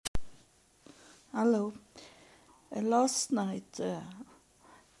Hello. Last night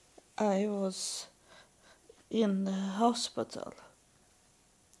I was in the hospital.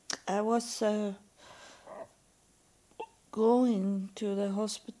 I was going to the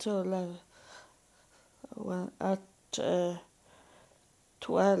hospital at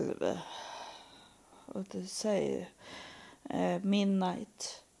 12, what do you say,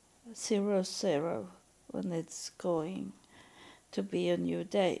 midnight, 00, when it's going to be a new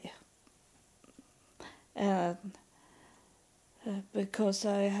day. And because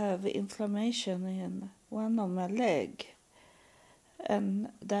I have inflammation in one of my leg, and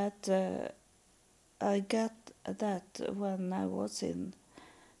that I got that when I was in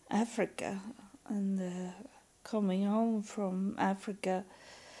Africa, and coming home from Africa,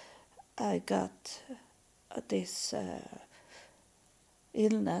 I got this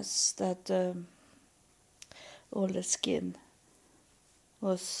illness that all the skin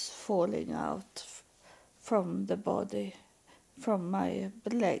was falling out from the body, from my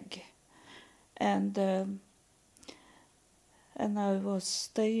leg, and I was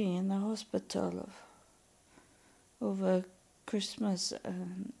staying in a hospital over Christmas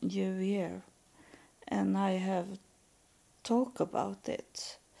and New Year, and I have talked about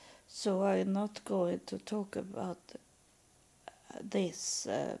it. So I'm not going to talk about this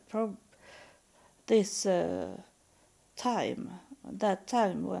time, that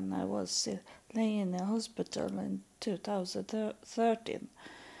time when I was laying in the hospital in 2013.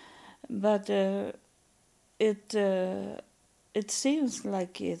 But it seems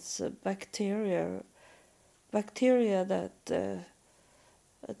like it's a bacteria that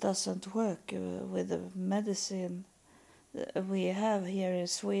doesn't work with the medicine we have here in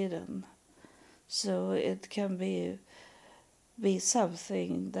Sweden. So it can be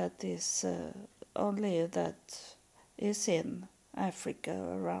something that is only that is in Africa,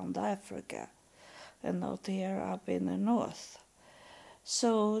 around Africa, and not here up in the north.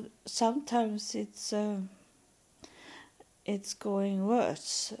 So sometimes it's going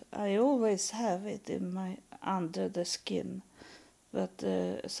worse. I always have it in my under the skin, but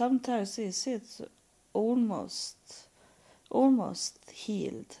sometimes it's almost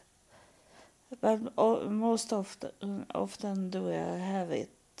healed. But most often do I have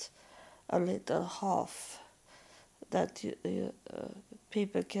it a little half, that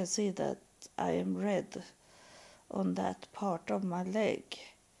people can see that I am red on that part of my leg,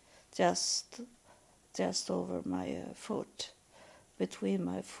 just over my foot, between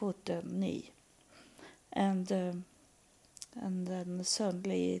my foot and knee, and then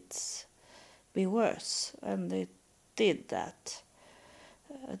suddenly it's be worse, and it did that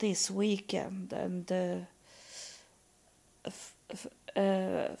this weekend. And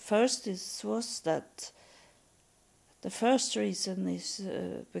first it was that the first reason is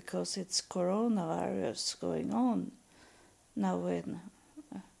because it's coronavirus going on now in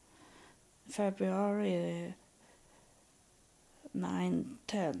February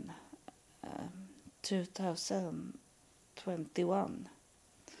 9-10, 2021.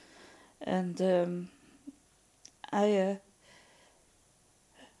 And I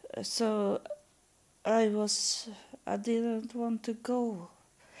didn't want to go.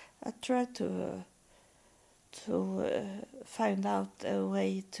 I tried to find out a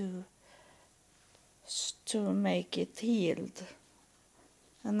way to make it healed,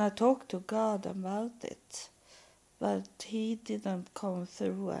 and I talked to God about it, but He didn't come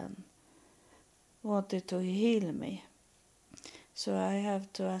through and wanted to heal me, so I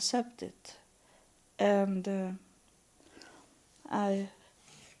have to accept it. And I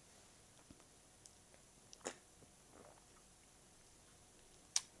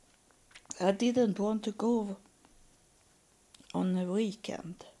didn't want to go on the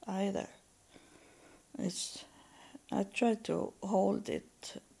weekend either. I tried to hold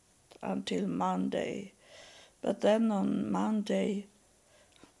it until Monday, but then on Monday,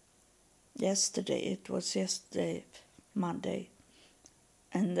 Monday,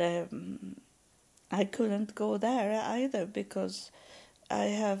 and I couldn't go there either because I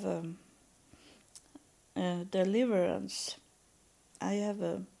have deliverance. I have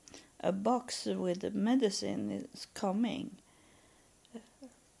a box with the medicine is coming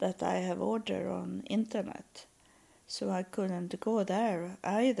that I have ordered on internet, so I couldn't go there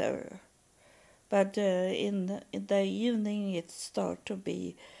either. But in the evening it started to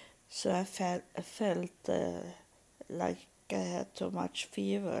be, so I felt like I had too much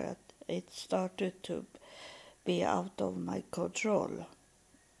fever. It started to be out of my control.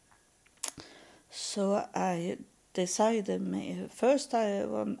 So I decided, first I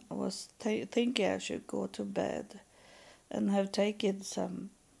was thinking I should go to bed and have taken some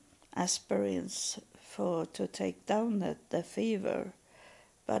aspirins to take down the fever,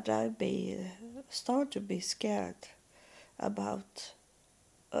 but I start to be scared about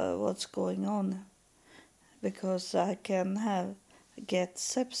what's going on, because I can get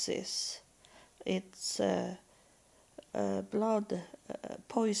sepsis. It's blood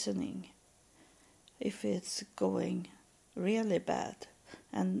poisoning if it's going really bad.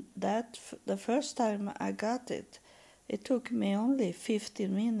 And that the first time I got it, it took me only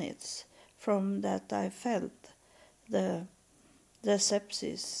 15 minutes from that I felt the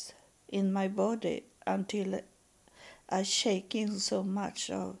sepsis in my body until I shaking so much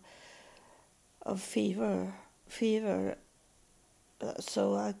of fever,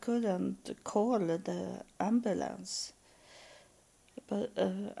 so I couldn't call the ambulance. But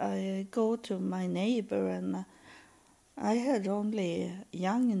I go to my neighbor, and I had only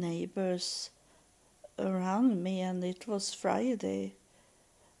young neighbors around me, and it was Friday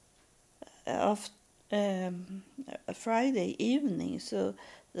Friday evening, so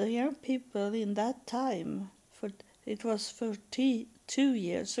the young people in that time, it was 42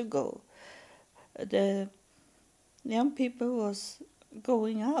 years ago, the young people was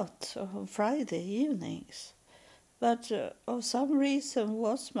going out on Friday evenings, but of some reason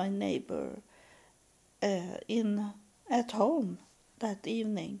was my neighbor at home that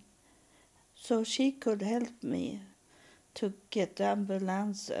evening, so she could help me to get the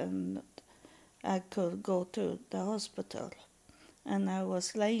ambulance, and I could go to the hospital. And I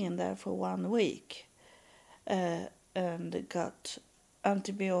was laying there for 1 week and got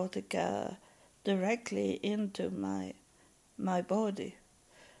antibiotica directly into my body.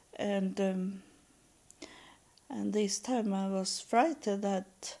 And this time I was frightened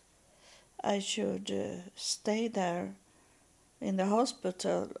that I should stay there in the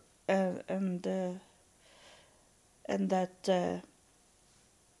hospital, and that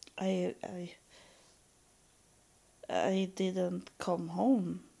I didn't come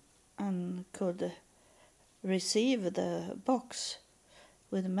home and could receive the box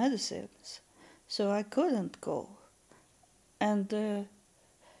with medicines, so I couldn't go. And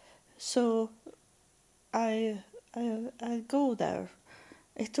so I go there.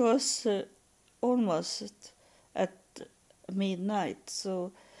 It was almost at midnight,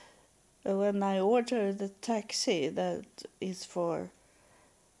 so when I ordered the taxi that is for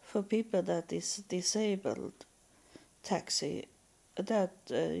people that is disabled, taxi that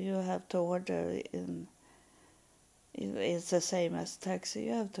you have to order in, it's the same as taxi,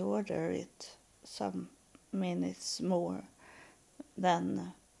 you have to order it some minutes more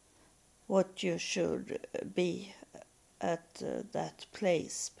than what you should be at that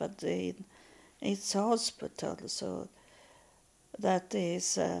place, but it's a hospital, so that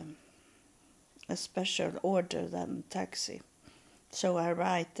is a special order than taxi. So I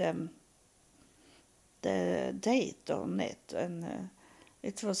write the date on it, and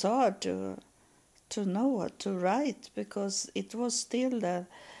it was hard to know what to write, because it was still the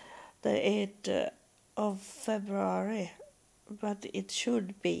 8th of February, but it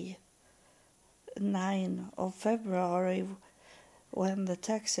should be 9 of February when the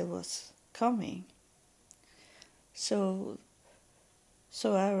taxi was coming. So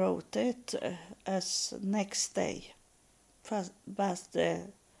I wrote it as next day, but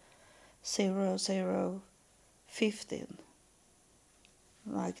 0015,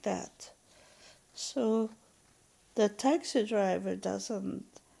 like that. So the taxi driver doesn't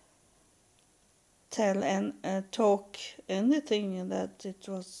tell and talk anything that it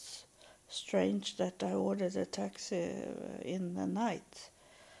was strange that I ordered a taxi in the night.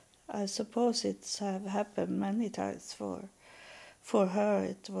 I suppose it's have happened many times for her.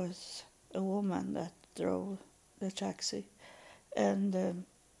 It was a woman that drove the taxi, and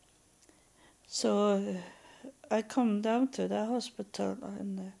so I come down to the hospital,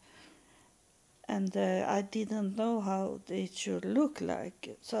 and I didn't know how it should look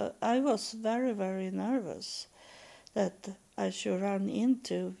like. So I was very, very nervous that I should run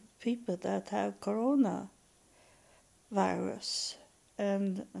into people that have coronavirus.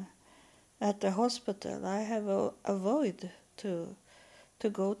 And at the hospital, I have avoided to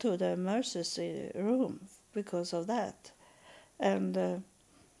go to the emergency room because of that. And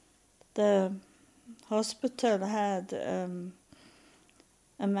the hospital had a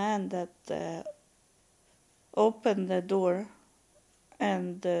man that opened the door,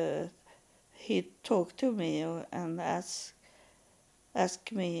 and he talked to me and asked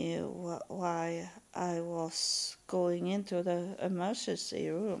me why I was going into the emergency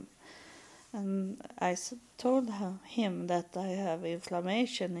room. And I told him that I have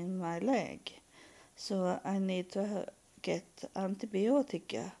inflammation in my leg, so I need to get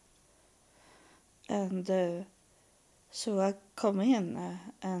antibiotica. And so I come in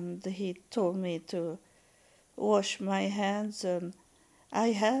and he told me to wash my hands, and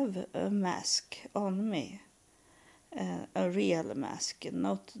I have a mask on me, a real mask,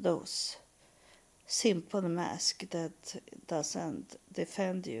 not those simple mask that doesn't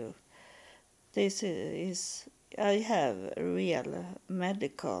defend you. This is I have real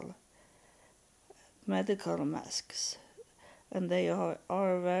medical masks, and they are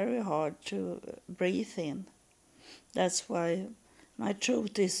very hard to breathe in. That's why my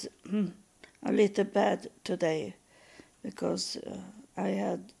throat is a little bad today, because I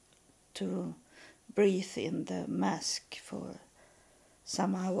had to breathe in the mask for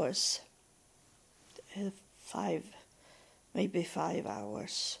some hours, 5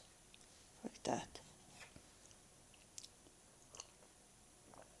 hours, like that.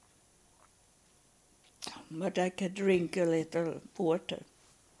 But I can drink a little water,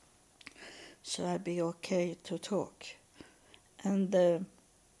 so I'll be okay to talk. And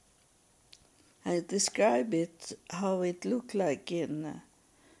I describe it how it looked like in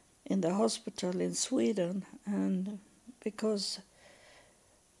the hospital in Sweden, and because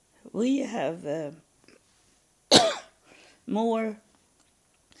we have more,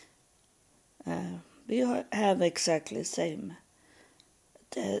 we have exactly same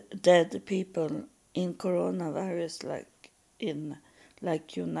dead people in coronavirus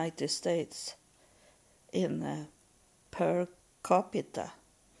like United States in per capita,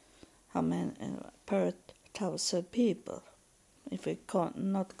 how many per 1,000 people. If we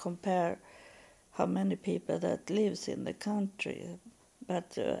not compare how many people that lives in the country,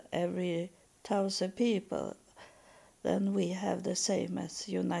 but every 1,000 people, then we have the same as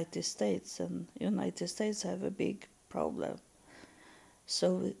United States, and United States have a big problem.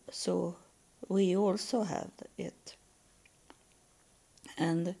 So we also have it,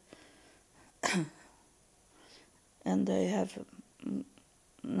 and they have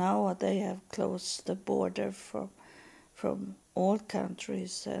now they have closed the border from all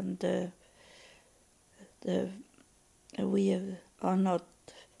countries, and we are not.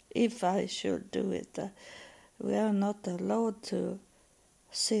 If I should do it, we are not allowed to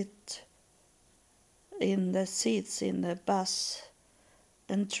sit in the seats in the bus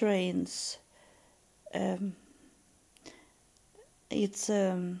and trains. It's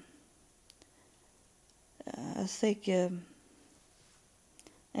I think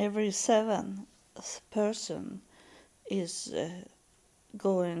every 7th person is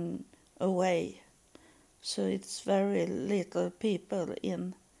going away, so it's very little people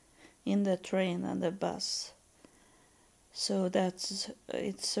in the train and the bus. So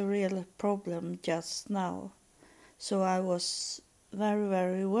it's a real problem just now. So I was very,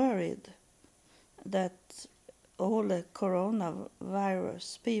 very worried that all the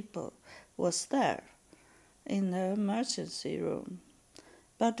coronavirus people was there in the emergency room.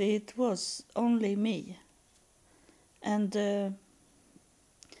 But it was only me. And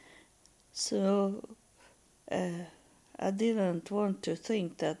so I didn't want to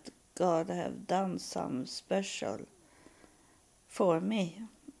think that God have done some special for me.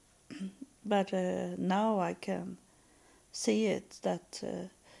 But now I can see it, that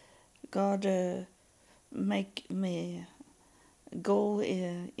God make me go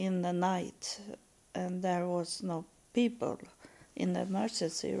in the night, and there was no people in the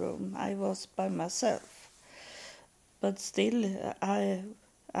emergency room. I was by myself. But still, I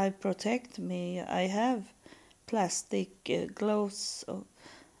protect me. I have plastic gloves,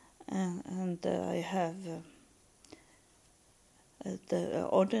 and I have the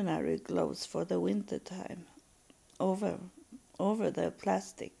ordinary gloves for the winter time over the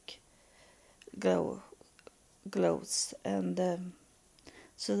plastic gloves. And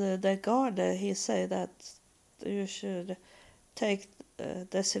so the guard, he said that you should take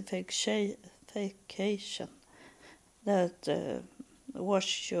desinfection, that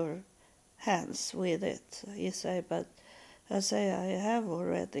wash your hands with it. He said, but I say I have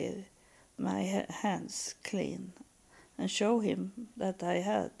already my hands clean, and show him that I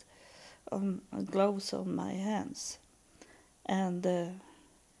had gloves on my hands, and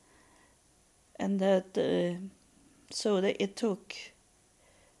that so that it took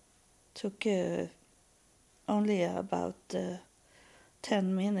only about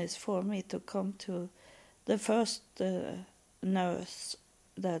 10 minutes for me to come to the first nurse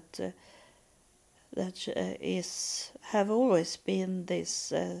that have always been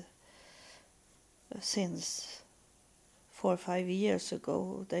this since 4 or 5 years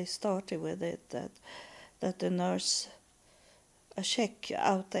ago. They started with it, that the nurse check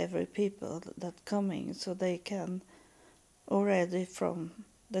out every people that coming, so they can already from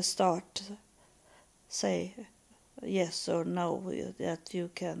the start say yes or no that you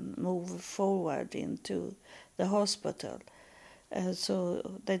can move forward into the hospital. So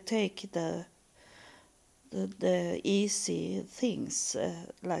they take the easy things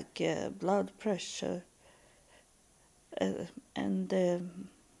like blood pressure, and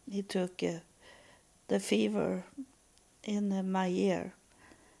he took the fever in my ear,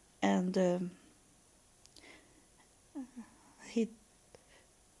 and he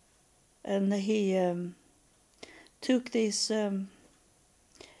took this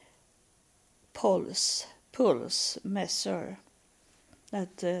pulse measure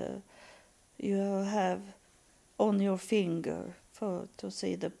that you have on your finger to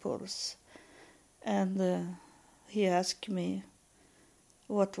see the pulse, and he asked me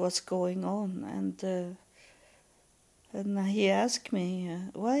what was going on, and he asked me,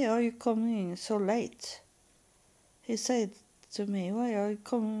 why are you coming so late? He said to me, why are you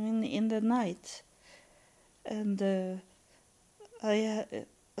coming in the night? And I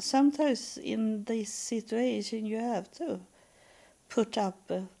sometimes in this situation you have to put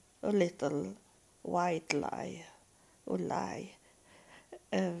up a little white lie or lie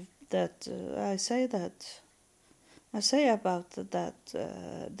that I say about that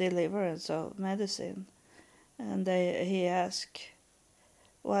deliverance of medicine, and he asked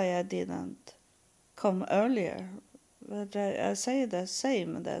why I didn't come earlier, but I say the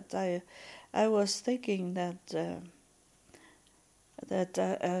same, that I was thinking that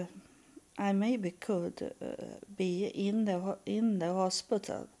I maybe could be in the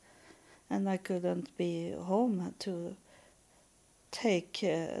hospital, and I couldn't be home to take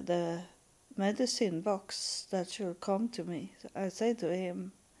the medicine box that should come to me. I say to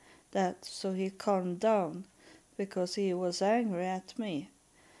him that, so he calmed down, because he was angry at me.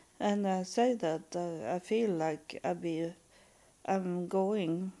 And I say that I feel like I'm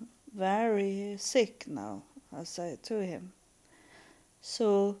going very sick now, I say to him.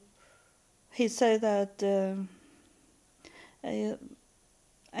 So he said that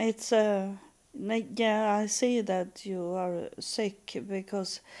it's yeah, I see that you are sick,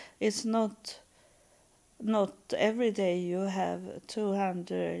 because it's not every day you have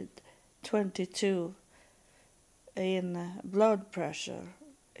 222 in blood pressure,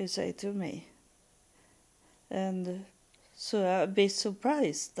 he said to me. And so I'd be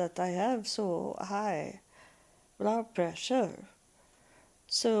surprised that I have so high blood pressure.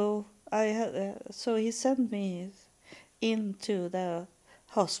 So so he sent me into the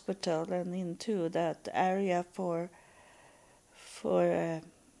hospital and into that area for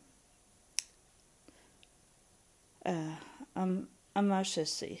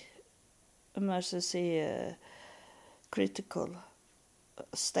emergency critical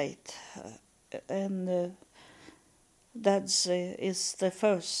state, and that's is the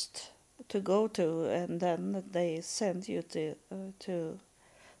first to go to, and then they send you to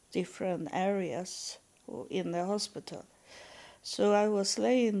different areas in the hospital. So I was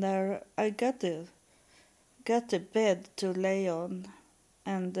laying there. I got a bed to lay on,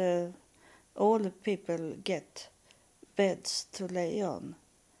 and all the people get beds to lay on,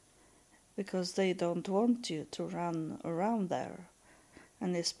 because they don't want you to run around there,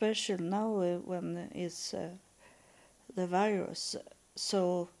 and especially now when it's the virus.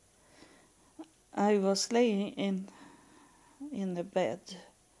 So I was laying in the bed,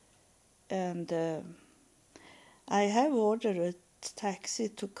 and I have ordered a taxi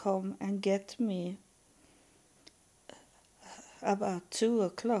to come and get me about 2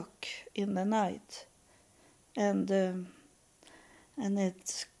 o'clock in the night, and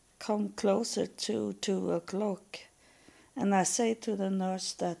it's come closer to 2 o'clock, and I say to the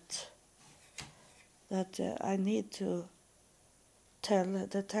nurse that I need to tell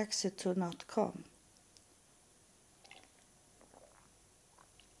the taxi to not come.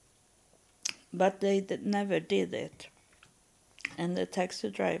 But they never did it, and the taxi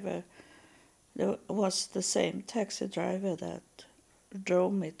driver was the same taxi driver that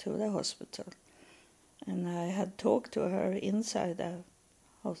drove me to the hospital, and I had talked to her inside the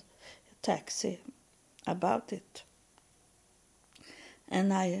taxi about it,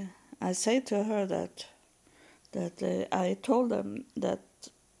 and I say to her that I told them that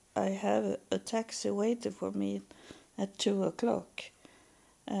I have a taxi waiting for me at 2 o'clock,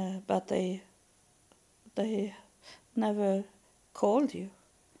 but they never called you,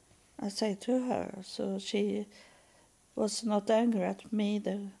 I say to her. So she was not angry at me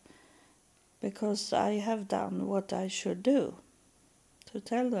because I have done what I should do, to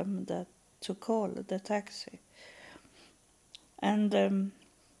tell them that to call the taxi. And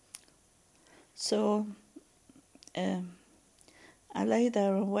so I lay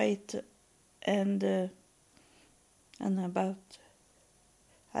there and wait and about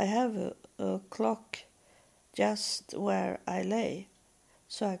I have a clock just where I lay,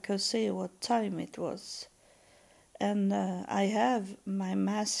 so I could see what time it was. And I have my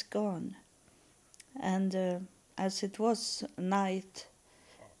mask on, and as it was night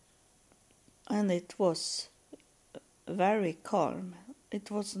and it was very calm,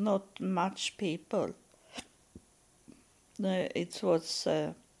 it was not much people. It was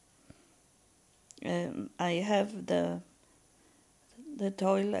I have the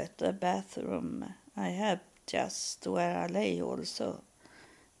toilet, the bathroom. I have just where I lay also,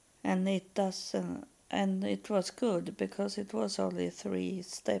 and it doesn't. And it was good because it was only 3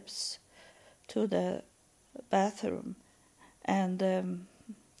 steps to the bathroom, and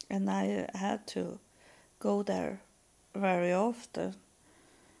I had to go there very often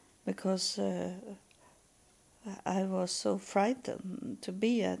because I was so frightened to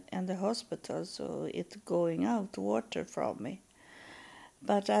be in the hospital, so it going out water from me.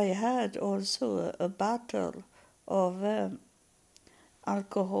 But I had also a bottle of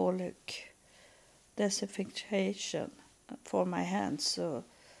alcoholic disinfection for my hands, so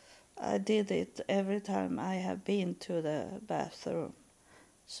I did it every time I have been to the bathroom.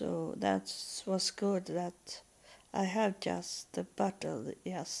 So that was good that I have just the bottle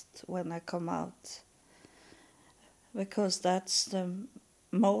just when I come out, because that's the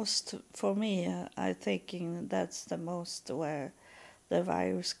most for me. I thinking that's the most where the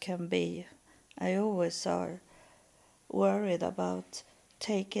virus can be. I always are worried about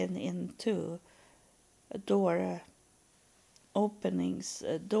taking into a door openings,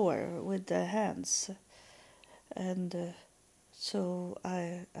 a door with the hands, and so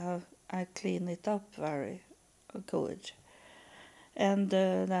I clean it up very good. And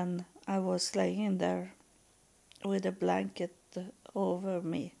then I was laying there with a blanket over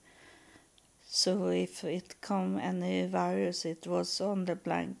me. So if it come any virus, it was on the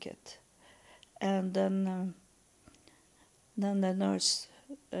blanket. And then the nurse,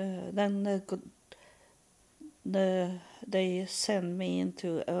 then they sent me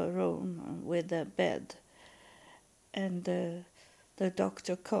into a room with a bed, and the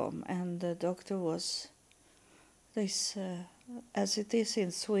doctor come, and the doctor was this, as it is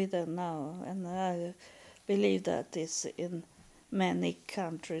in Sweden now, and I believe that is in many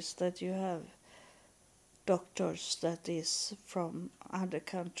countries, that you have doctors that is from other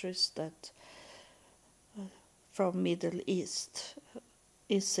countries, that from Middle East.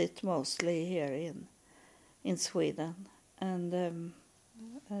 Is it mostly here in Sweden? And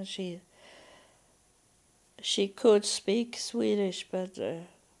she could speak Swedish, but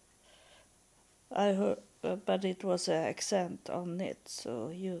I heard, but it was an accent on it,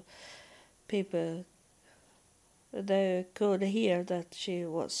 so people they could hear that she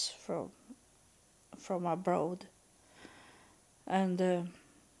was from abroad, and a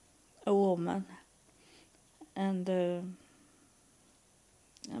woman, and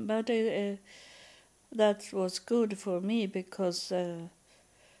but that was good for me because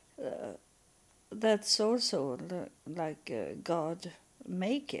that's also like God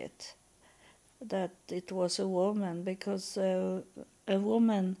make it, that it was a woman, because a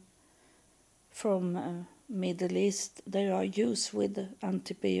woman from Middle East, they are used with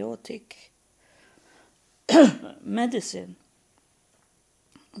antibiotic medicine,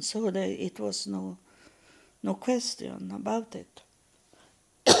 so it was no question about it.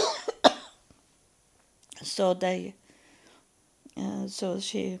 So so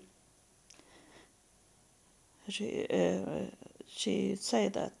she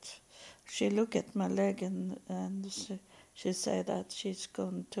said that she looked at my leg, and she said that she's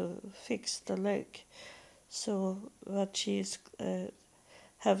going to fix the leg. So, but she's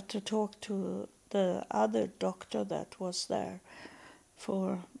have to talk to the other doctor that was there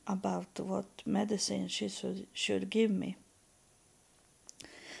for about what medicine she should give me.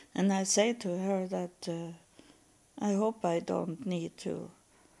 And I say to her that I hope I don't need to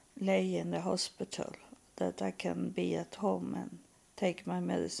lay in the hospital, that I can be at home and take my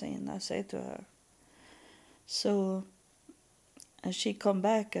medicine, I say to her. So she come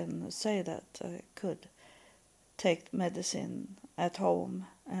back and say that I could take medicine at home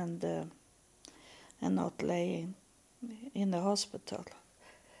and not laying in the hospital.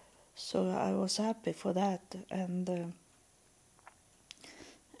 So I was happy for that, and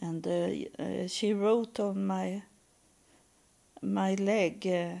she wrote on my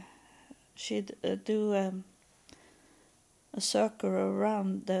leg. She'd do a circle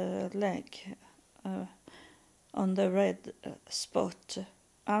around the leg on the red spot,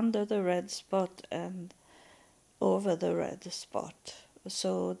 under the red spot and over the red spot.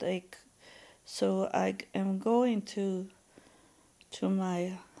 So So I am going to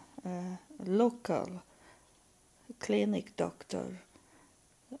my local clinic doctor,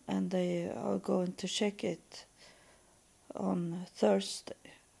 and they are going to check it on Thursday,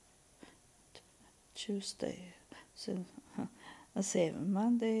 Tuesday, so I say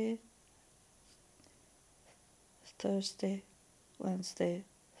Monday, Thursday, Wednesday,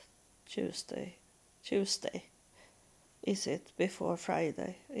 Tuesday. Is it before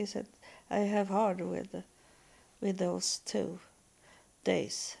Friday? Is it? I have hard with those 2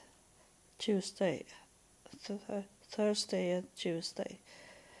 days, Tuesday, Thursday and Tuesday,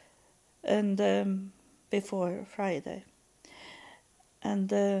 and before Friday, and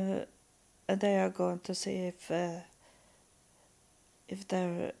they are going to see if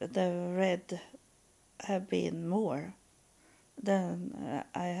the red have been more, then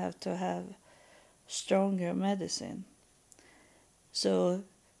I have to have stronger medicine. So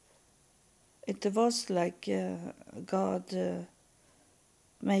it was like God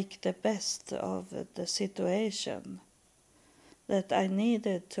make the best of the situation, that I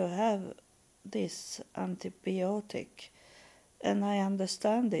needed to have this antibiotic, and I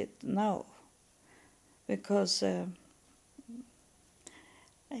understand it now, because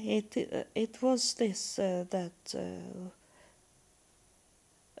it was this that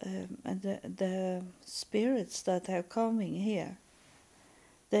the spirits that are coming here,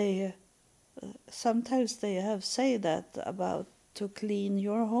 they sometimes they have said that about to clean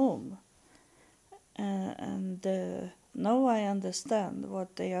your home, and now I understand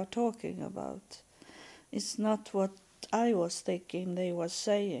what they are talking about. It's not what I was thinking they were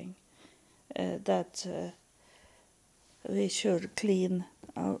saying, that we should clean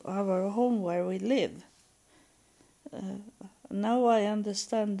our home where we live. Now I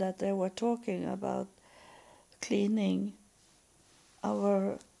understand that they were talking about cleaning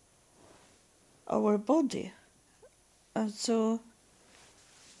our body, and so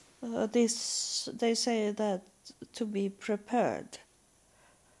this they say that to be prepared.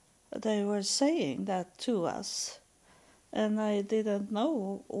 They were saying that to us, and I didn't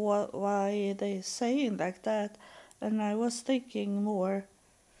know why they saying like that, and I was thinking more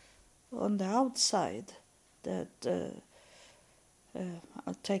on the outside, that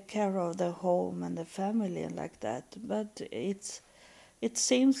I'll take care of the home and the family and like that. But it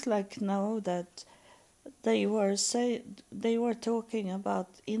seems like now that they were talking about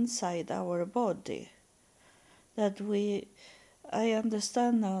inside our body, that I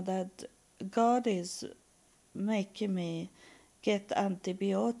understand now that God is making me get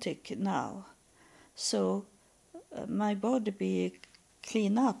antibiotic now, so my body be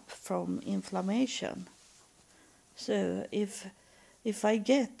clean up from inflammation. So if I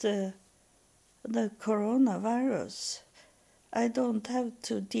get the coronavirus, I don't have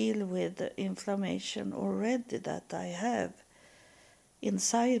to deal with the inflammation already that I have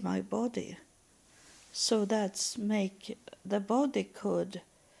inside my body. So that's make the body could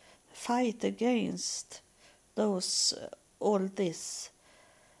fight against those all this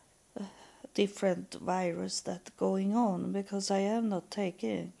different virus that going on, because I am not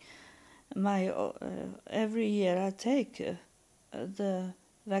taking my every year I take the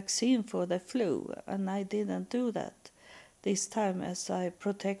vaccine for the flu, and I didn't do that this time, as I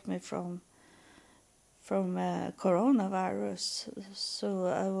protect me from coronavirus. So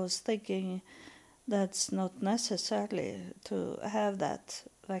I was thinking that's not necessarily to have that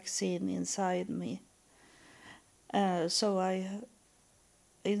vaccine inside me.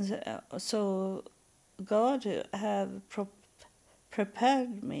 So God have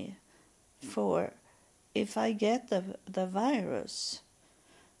prepared me for, if I get the virus,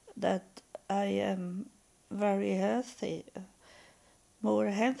 that I am very healthy, more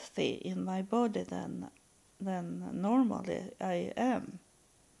healthy in my body than normally I am,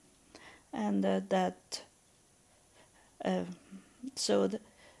 and that so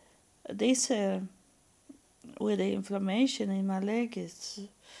this with the inflammation in my leg, is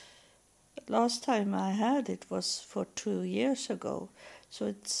last time I had it was for 2 years ago, so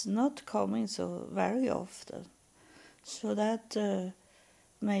it's not coming so very often. So that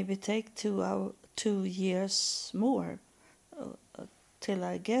maybe take 2 years more till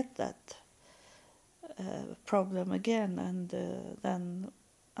I get that problem again, and then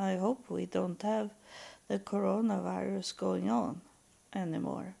I hope we don't have the coronavirus going on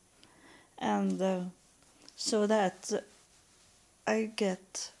anymore, and so that I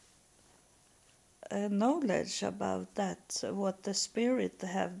get knowledge about that, what the spirit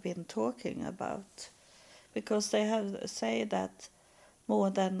have been talking about, because they have said that more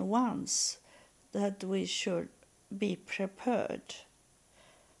than once, that we should be prepared,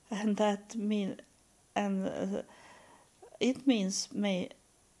 and that mean and it means may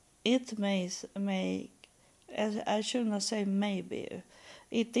I should not say maybe.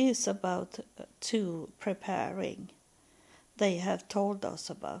 It is about to preparing. They have told us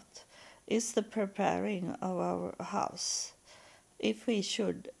about. It's the preparing of our house. If we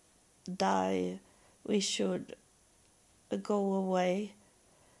should die, we should go away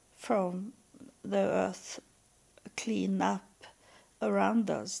from the earth, clean up around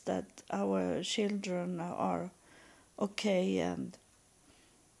us, that our children are okay, and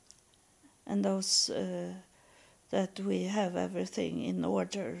those that we have everything in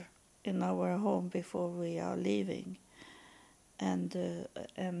order in our home before we are leaving, and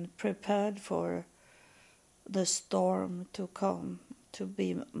prepared for the storm to come, to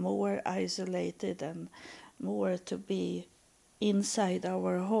be more isolated and more to be inside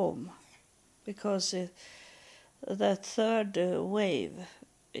our home, because the third wave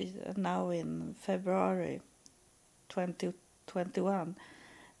is now in February 2021.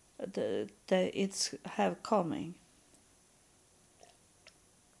 It's have coming.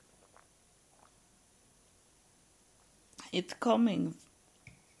 It's coming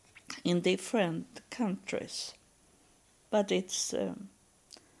in different countries, but it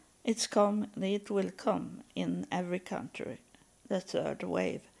will come in every country, the third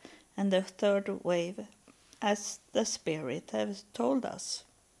wave. And the third wave, as the Spirit has told us,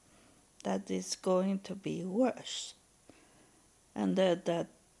 that is going to be worse. And that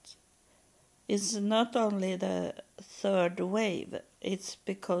is not only the third wave, it's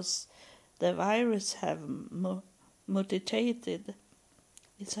because the virus have mutated.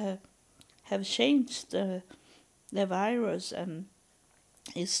 It's have changed the virus, and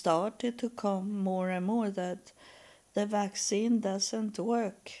it started to come more and more that the vaccine doesn't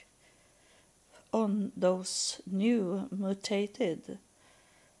work on those new mutated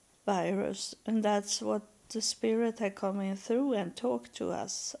virus, and that's what the Spirit had coming through and talked to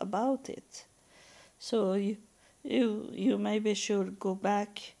us about it. So you maybe should go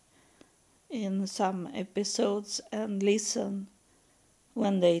back in some episodes and listen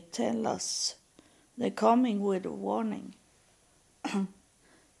when they tell us they're coming with a warning.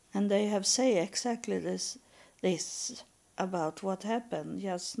 And they have say exactly this about what happened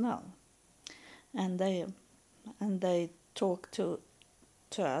just now. And they talk to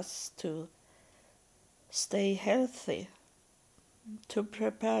us to stay healthy, to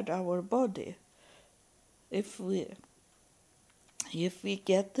prepare our body. If we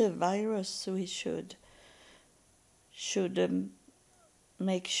get the virus, we should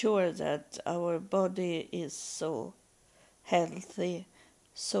make sure that our body is so healthy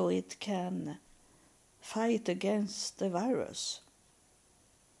so it can fight against the virus.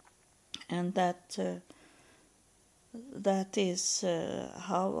 And that is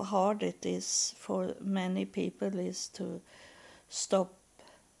how hard it is for many people is to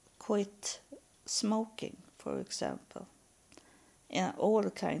quit smoking, for example. Yeah, all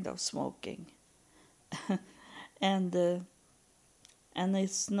kind of smoking. and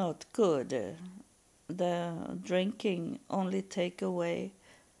it's not good. The drinking only take away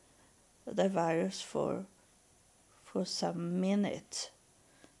the virus for some minutes,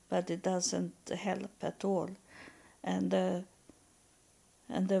 but it doesn't help at all. And the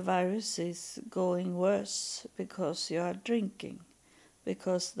virus is going worse because you are drinking,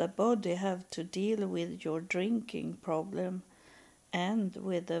 because the body have to deal with your drinking problem and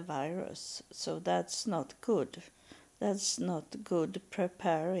with the virus. So that's not good. That's not good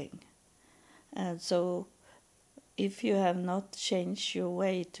preparing. And so if you have not changed your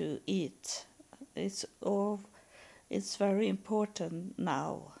way to eat, it's very important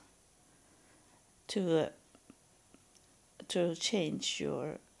now to change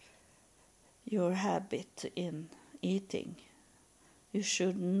your habit in eating. You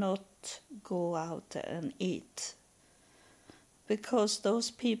should not go out and eat, because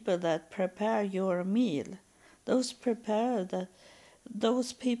those people that prepare your meal, those people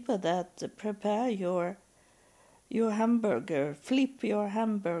that prepare your hamburger, flip your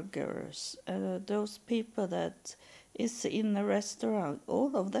hamburgers, those people that is in a restaurant,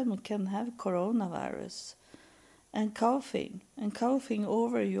 all of them can have coronavirus, and coughing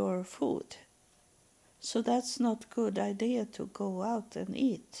over your food. So that's not a good idea to go out and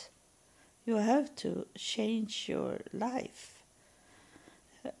eat. You have to change your life.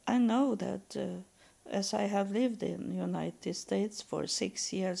 I know that as I have lived in the United States for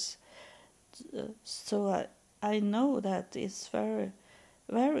 6 years, so I know that it's very,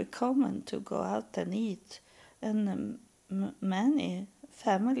 very common to go out and eat, and many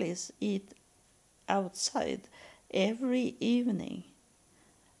families eat outside every evening,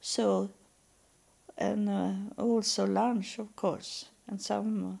 So, and also lunch, of course, and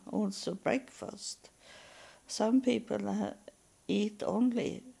some also breakfast. Some people eat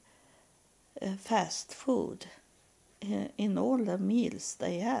only fast food in all the meals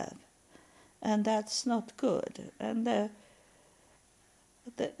they have, and that's not good. And there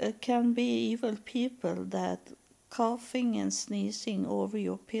can be evil people that coughing and sneezing over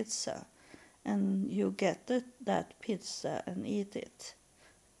your pizza, and you get that pizza and eat it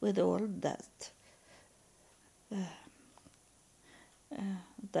with all that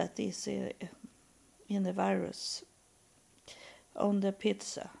that is in the virus on the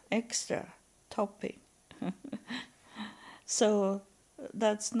pizza, extra topping. So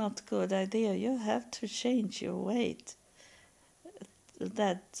that's not a good idea. You have to change your weight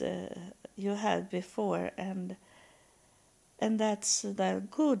that you had before, and that's the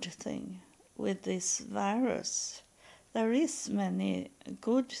good thing with this virus. There is many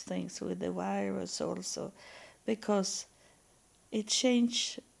good things with the virus also, because it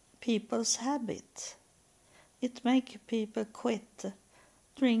change people's habit. It make people quit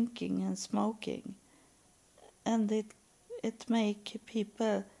drinking and smoking, and it make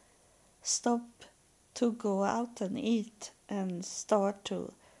people stop to go out and eat and start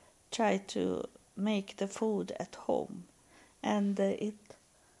to try to make the food at home. And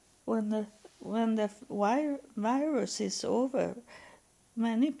when the virus is over,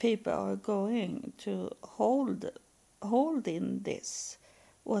 many people are going to hold in this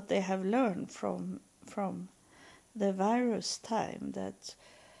what they have learned from the virus time, that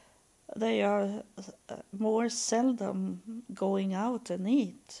they are more seldom going out and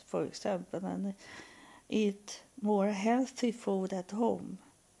eat, for example, and eat more healthy food at home,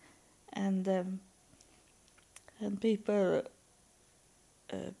 and people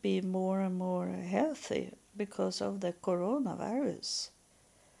be more and more healthy because of the coronavirus.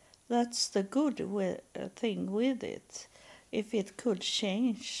 That's the good thing with it. If it could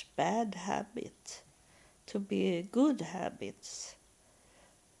change bad habits to be good habits.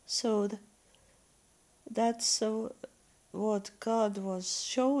 So that's what God was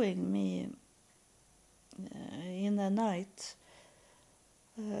showing me in the night.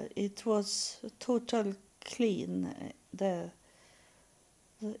 It was total clean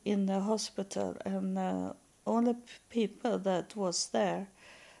in the hospital, and all the people that was there,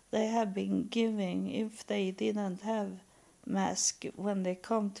 they have been giving, if they didn't have mask when they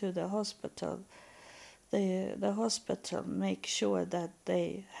come to the hospital, the hospital make sure that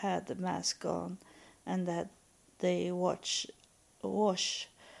they had the mask on, and that they wash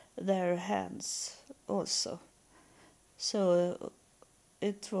their hands also. So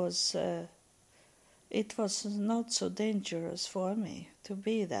it was not so dangerous for me to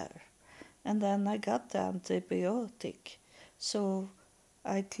be there. And then I got the antibiotic, so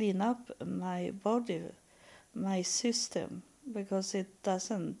I clean up my body, my system, because it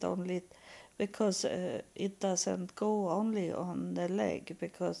doesn't go only on the leg,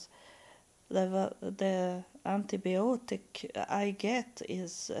 because the antibiotic I get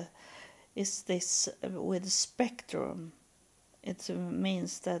is this with spectrum. It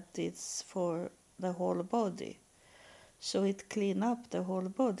means that it's for the whole body, so it clean up the whole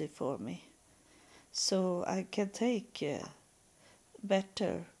body for me, so I can take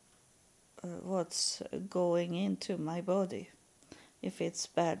better what's going into my body. If it's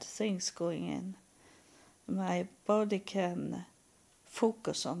bad things going in, my body can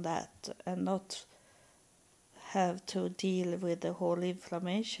focus on that and not have to deal with the whole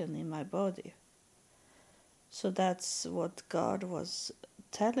inflammation in my body. So that's what God was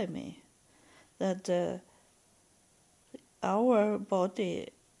telling me, that our body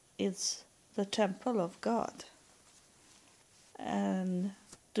is the temple of God. And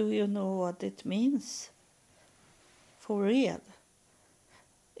do you know what it means for real?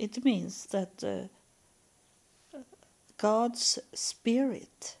 It means that God's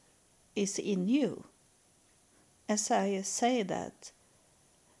Spirit is in you. As I say that,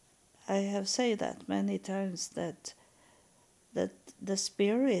 I have said that many times, that the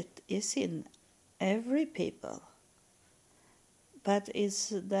Spirit is in every people, but it's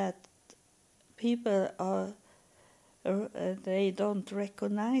that people they don't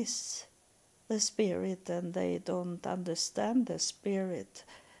recognize the Spirit, and they don't understand the Spirit.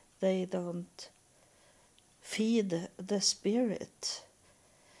 They don't feed the Spirit.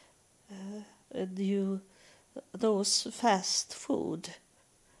 Those fast food,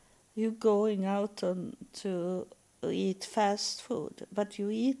 you going out to eat fast food, but you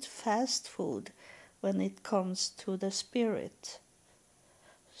eat fast food when it comes to the Spirit,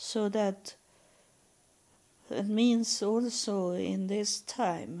 so that it means also in this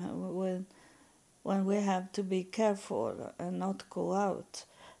time when we have to be careful and not go out,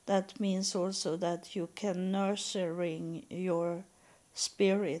 that means also that you can nurturing your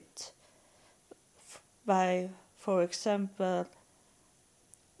spirit by, for example,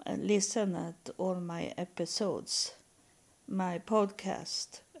 listen at all my episodes, my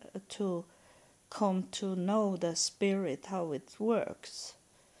podcast, to come to know the spirit, how it works.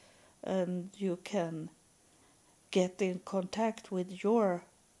 And you can get in contact with your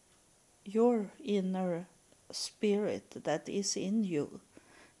inner spirit that is in you.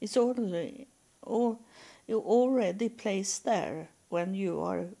 It's already placed there when you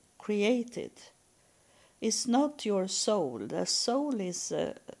are created. It's not your soul. The soul is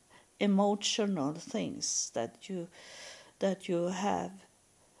emotional things that you have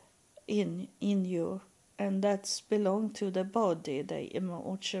in you, and that's belong to the body, the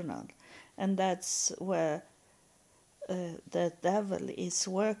emotional, and that's where the devil is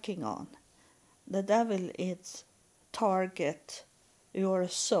working on. The devil is target your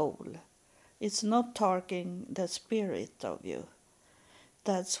soul. It's not targeting the spirit of you.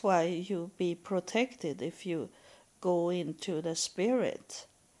 That's why you be protected if you go into the spirit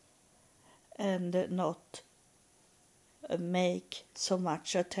and not make so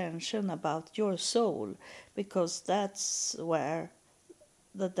much attention about your soul, because that's where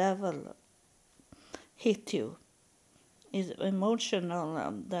the devil hit you. Is emotional.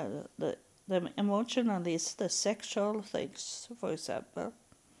 The emotional is the sexual things, for example.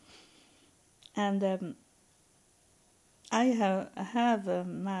 And I have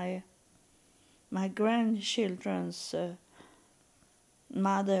my grandchildren's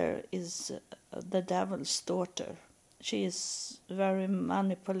mother is the devil's daughter. She is very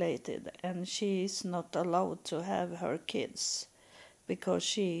manipulated, and she is not allowed to have her kids because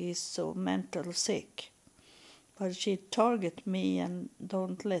she is so mental sick. But she target me and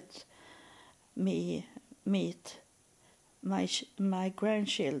don't let me meet my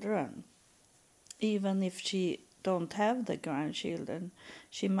grandchildren. Even if she don't have the grandchildren,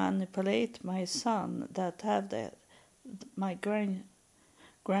 she manipulate my son that have my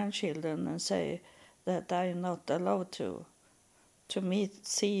grandchildren and say that I'm not allowed to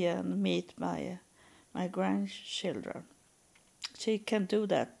see and meet my grandchildren. She can do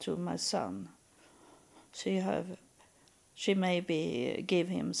that to my son. She maybe give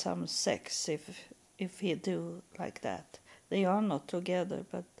him some sex if he do like that. They are not together,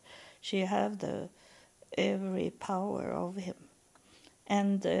 but she have the every power of him.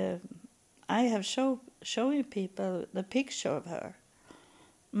 And I have showing people the picture of her.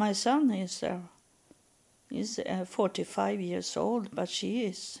 My son is 45 years old, but she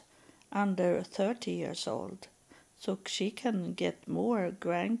is under 30 years old. So she can get more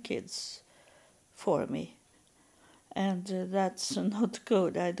grandkids for me. And that's not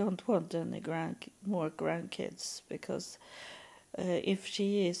good. I don't want any more grandkids, because if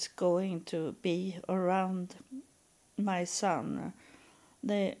she is going to be around my son,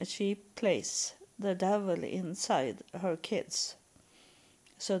 she plays the devil inside her kids.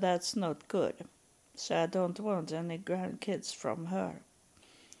 So that's not good. So I don't want any grandkids from her.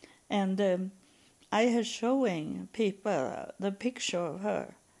 And I am showing people the picture of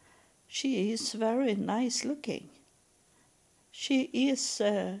her. She is very nice looking. She is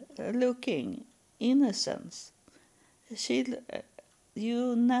looking innocent.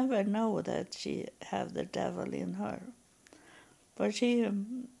 You never know that she have the devil in her. But she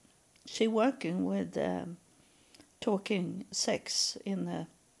working with talking sex in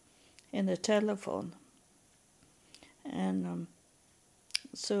the telephone, and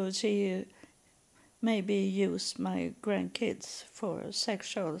so she maybe use my grandkids for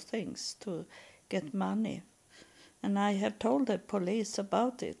sexual things to get money. And I have told the police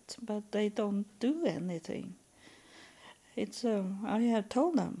about it, but they don't do anything. I have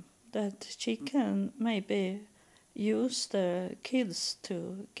told them that she can maybe use the kids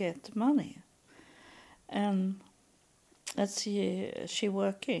to get money. And that's she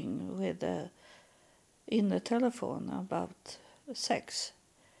working with in the telephone about sex.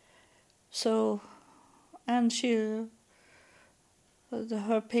 So, and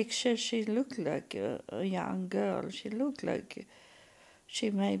her picture, she looked like a young girl. She looked like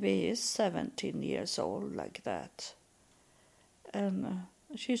she maybe is 17 years old, like that. And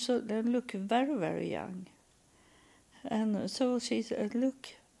she look very, very young. And so she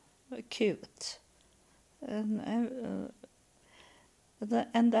look cute. And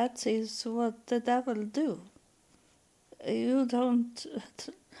that is what the devil do. You don't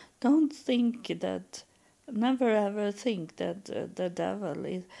think that, never ever think that the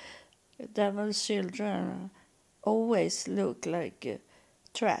devil's children always look like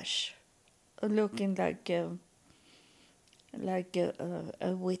trash, looking like a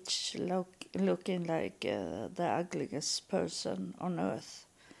witch, looking like the ugliest person on earth.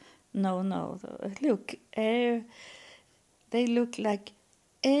 No, look, they look like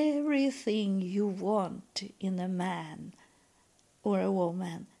everything you want in a man or a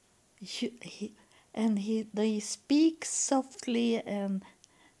woman. They speak softly and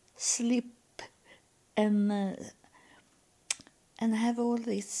slip and have all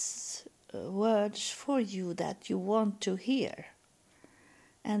these words for you that you want to hear,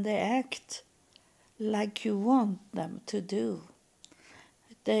 and they act like you want them to do.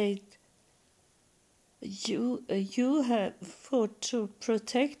 You have to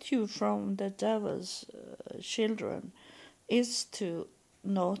protect you from the devil's children is to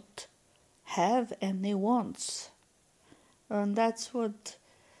not have any wants, and that's what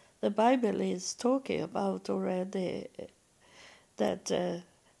the Bible is talking about already. That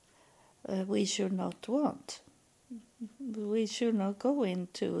we should not want. We should not go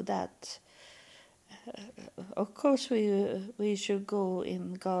into that. Of course, we should go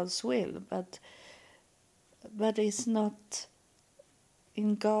in God's will, but it's not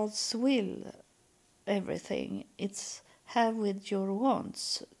in God's will everything. It's have with your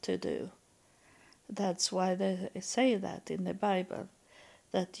wants to do. That's why they say that in the Bible,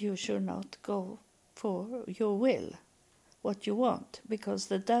 that you should not go for your will, what you want, because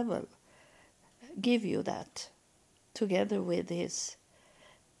the devil give you that together with his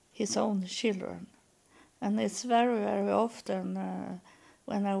own children. And it's very, very often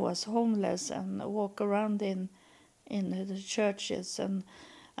when I was homeless and walk around in the churches, and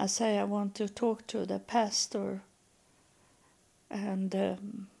I say I want to talk to the pastor, and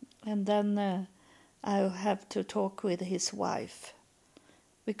then I have to talk with his wife,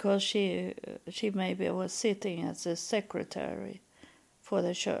 because she maybe was sitting as a secretary for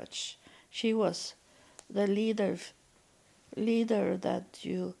the church. She was the leader that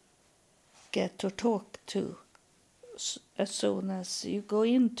you get to talk to as soon as you go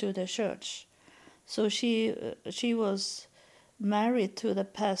into the church. So she was married to the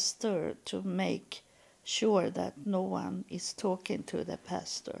pastor to make sure that no one is talking to the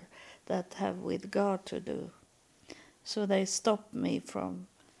pastor that have with God to do. So they stopped me from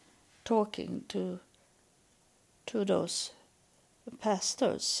talking to those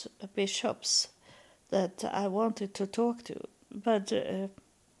pastors, bishops that I wanted to talk to, but it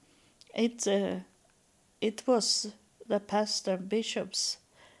was the pastor bishops'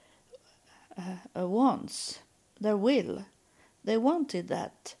 wants, their will. They wanted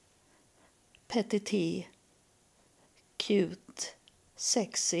that petite, cute,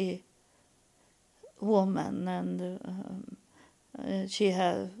 sexy woman, and she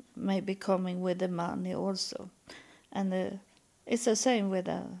had maybe coming with the money also, and it's the same with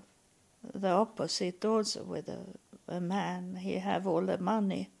the opposite also, with a man. He have all the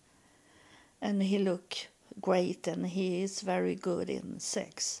money, and he look great, and he is very good in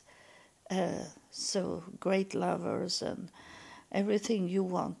sex. So great lovers and everything you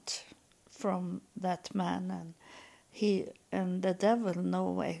want from that man, and the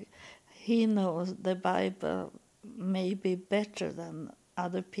devil he knows the Bible maybe better than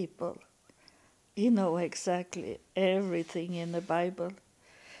other people. He knows exactly everything in the Bible.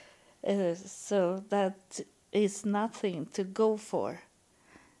 So that is nothing to go for.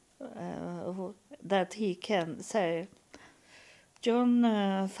 That he can say,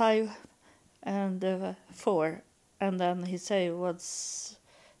 John 5 and 4, and then he say what's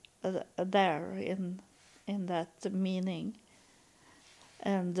there in that meaning,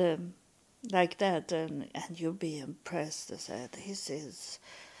 and like that, and you'll be impressed to say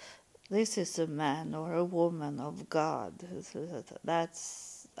this is a man or a woman of God.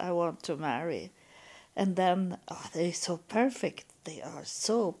 That's I want to marry. And then they're so perfect. They are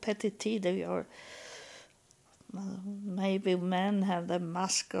so petite. They are maybe men have the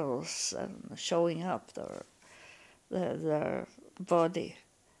muscles showing up their body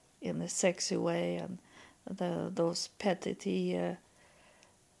in a sexy way, and those petite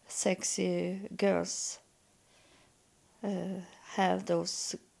sexy girls have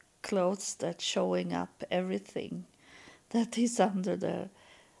those clothes that showing up everything that is under the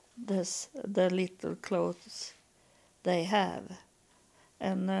little clothes they have,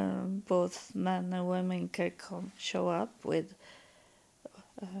 and both men and women can show up with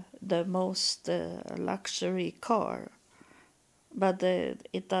the most luxury car, but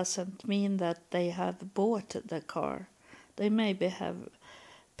it doesn't mean that they have bought the car. They maybe have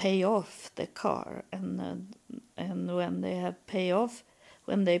pay off the car, and when they have pay off,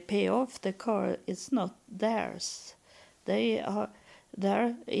 when they pay off the car, it's not theirs. They are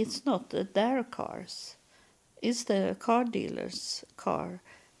there. It's not their cars. It's the car dealer's car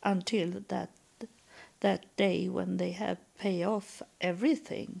until that day when they have pay off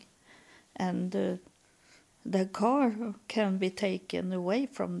everything, and the car can be taken away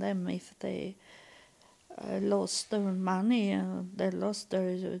from them if they lost their money, they lost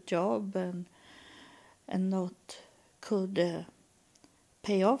their job, and not could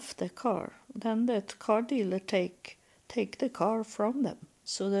pay off the car. Then that car dealer take the car from them,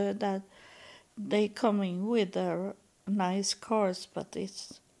 so that they coming with their nice cars, but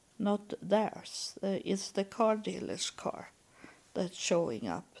it's not theirs. It's the car dealer's car that's showing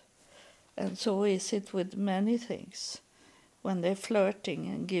up. And so is it with many things. When they're flirting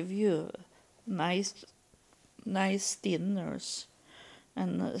and give you nice dinners,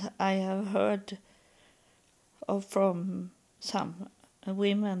 and I have heard from some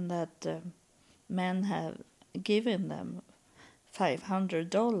women that men have given them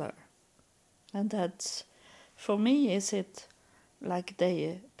 $500, and that's, for me, is it like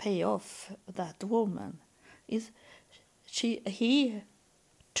they pay off that woman? He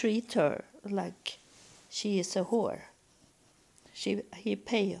treat her like she is a whore. He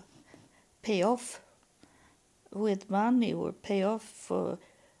pay off with money, or pay off for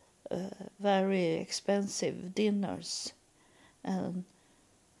very expensive dinners and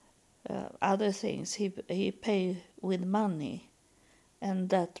other things. He pay with money, and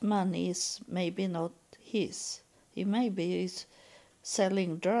that money is maybe not his. He maybe is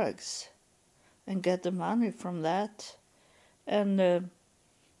selling drugs and get the money from that. And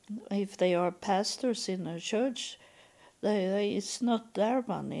if they are pastors in a church, it's not their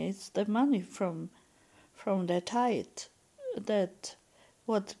money, it's the money from the tithe, that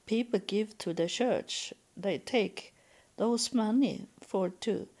what people give to the church. They take those money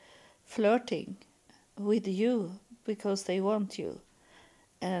to flirting with you because they want you,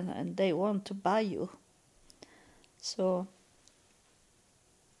 and they want to buy you. So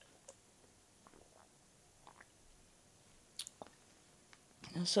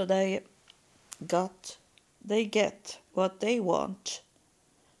they get what they want,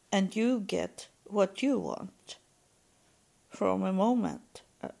 and you get what you want, from a moment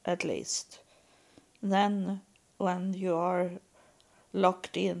at least. Then when you are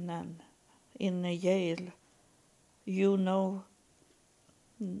locked in and in a jail, you know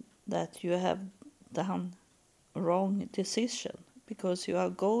that you have done wrong decision, because you are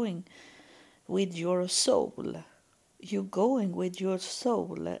going with your soul. You're going with your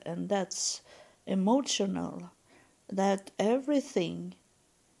soul, and that's emotional. That everything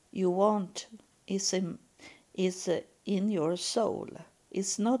you want is in your soul.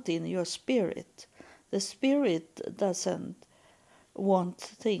 It's not in your spirit. The spirit doesn't want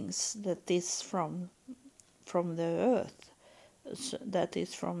things that is from the earth, that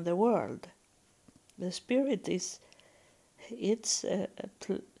is from the world. The spirit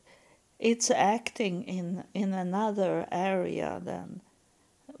it's acting in another area than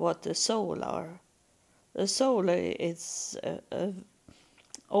what the soul are. The soul is a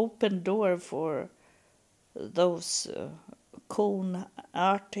open door for those cool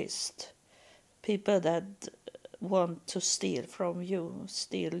artists, people that want to steal from you,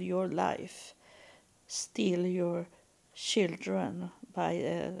 steal your life, steal your children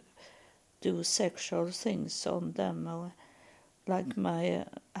by do sexual things on them. Like my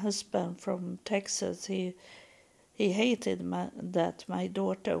husband from Texas, he hated that my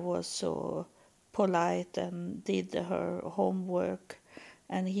daughter was so polite and did her homework,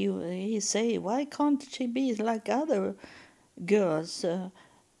 and he say, why can't she be like other girls,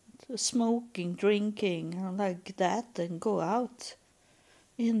 smoking, drinking like that, and go out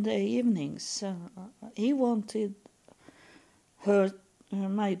in the evenings? He wanted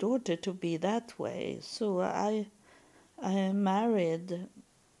my daughter, to be that way. So I married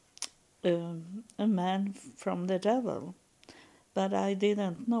a man from the devil, but I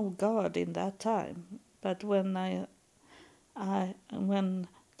didn't know God in that time. But when when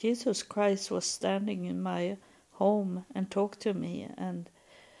Jesus Christ was standing in my home and talked to me, and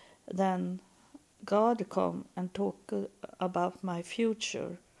then God come and talk about my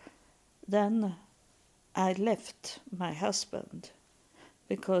future, then I left my husband,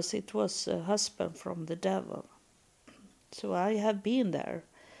 because it was a husband from the devil. So I have been there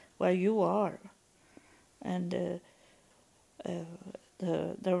where you are, and the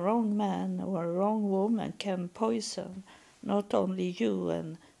wrong man or wrong woman can poison not only you,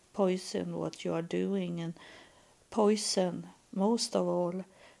 and poison what you are doing, and poison most of all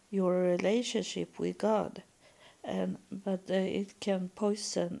your relationship with God. but it can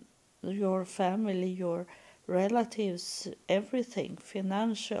poison your family, your relatives, everything,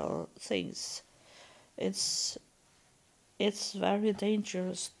 financial things. It's very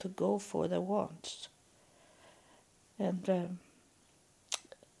dangerous to go for the wands, and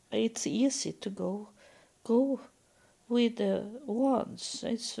it's easy to go with the wands.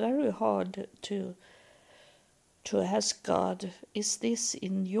 It's very hard to ask God, is this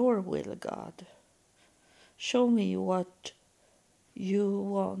in your will, God? Show me what you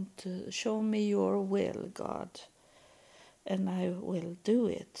want. Show me your will, God, and I will do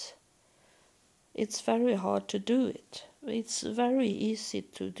it. It's very hard to do it. It's very easy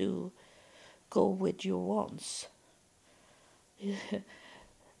to go with your wants.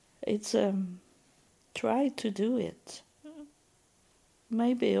 It's try to do it.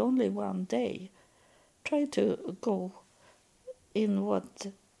 Maybe only one day. Try to go in what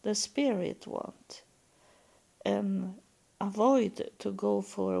the spirit wants, and avoid to go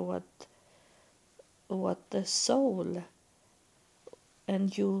for what the soul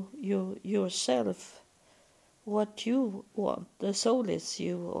and you yourself, what you want. The soul is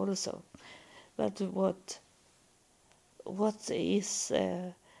you also, but what is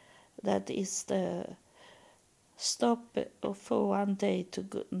that is the stop for one day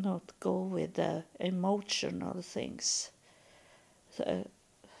to not go with the emotional things.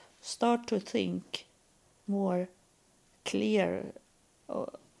 Start to think more clear,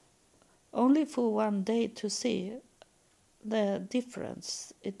 only for one day, to see the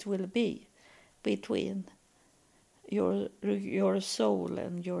difference it will be between your soul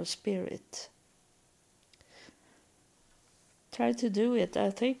and your spirit. Try to do it.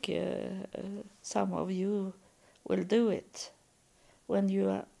 I think some of you will do it when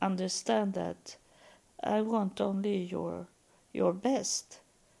you understand that I want only your best.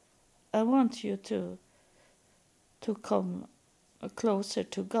 I want you to come closer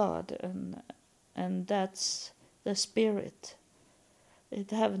to God, and that's the spirit.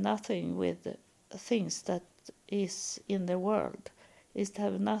 It have nothing with things that is in the world. It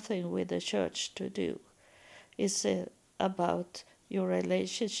have nothing with the church to do. It's about your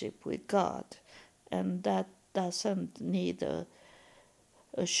relationship with God, and that doesn't need a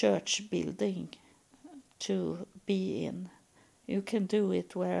church building to be in. You can do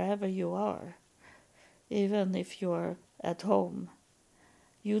it wherever you are, even if you're at home.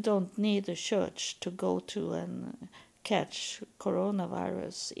 You don't need a church to go to and catch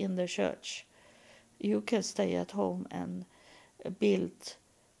coronavirus in the church. You can stay at home and build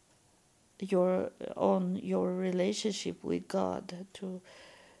your relationship with God, to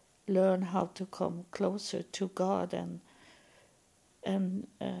learn how to come closer to God, and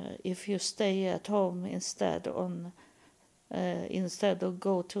if you stay at home instead of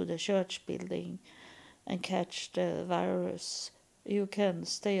go to the church building and catch the virus, you can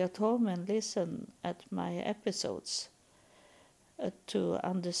stay at home and listen at my episodes to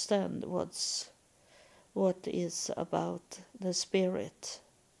understand what is about the spirit,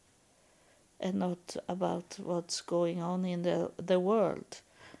 and not about what's going on in the world.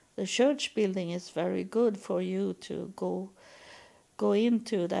 The church building is very good for you to go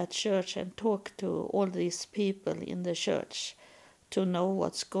into that church and talk to all these people in the church, to know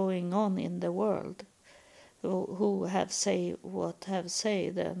what's going on in the world, who have said,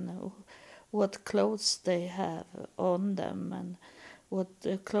 and what clothes they have on them, and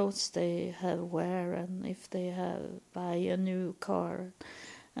what clothes they have wear, and if they have buy a new car,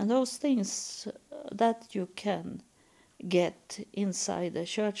 and those things that you can get inside a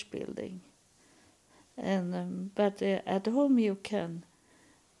church building. And but at home you can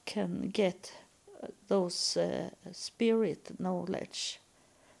get those spirit knowledge,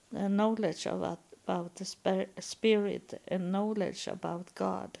 the knowledge about the spirit, and knowledge about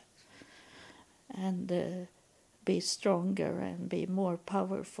God, and be stronger and be more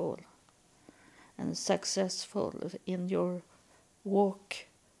powerful and successful in your walk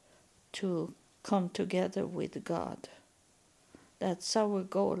to come together with God. That's our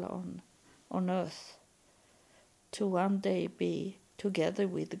goal on earth, to one day be together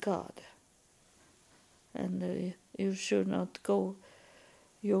with God. And you should not go,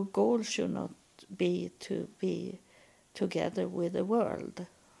 your goal should not be to be together with the world.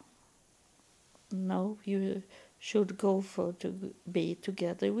 No, you should go for to be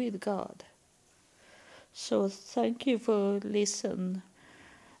together with God. So thank you for listening.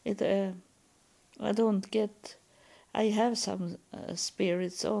 I don't get. I have some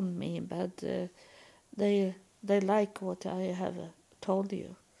spirits on me, but they like what I have told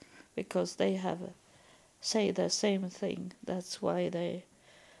you, because they say the same thing. That's why they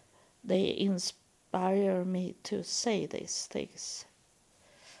inspire me to say these things.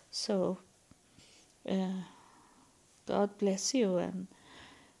 So God bless you and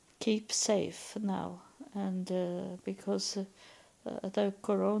keep safe now. And because the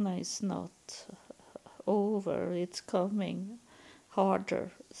corona is not over, it's coming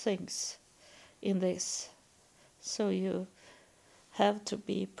harder things in this. So you have to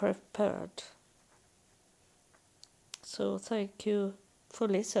be prepared. So thank you for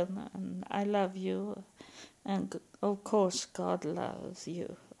listening, and I love you, and of course God loves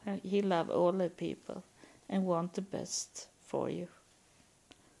you. He loves all the people and want the best for you.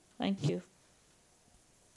 Thank you.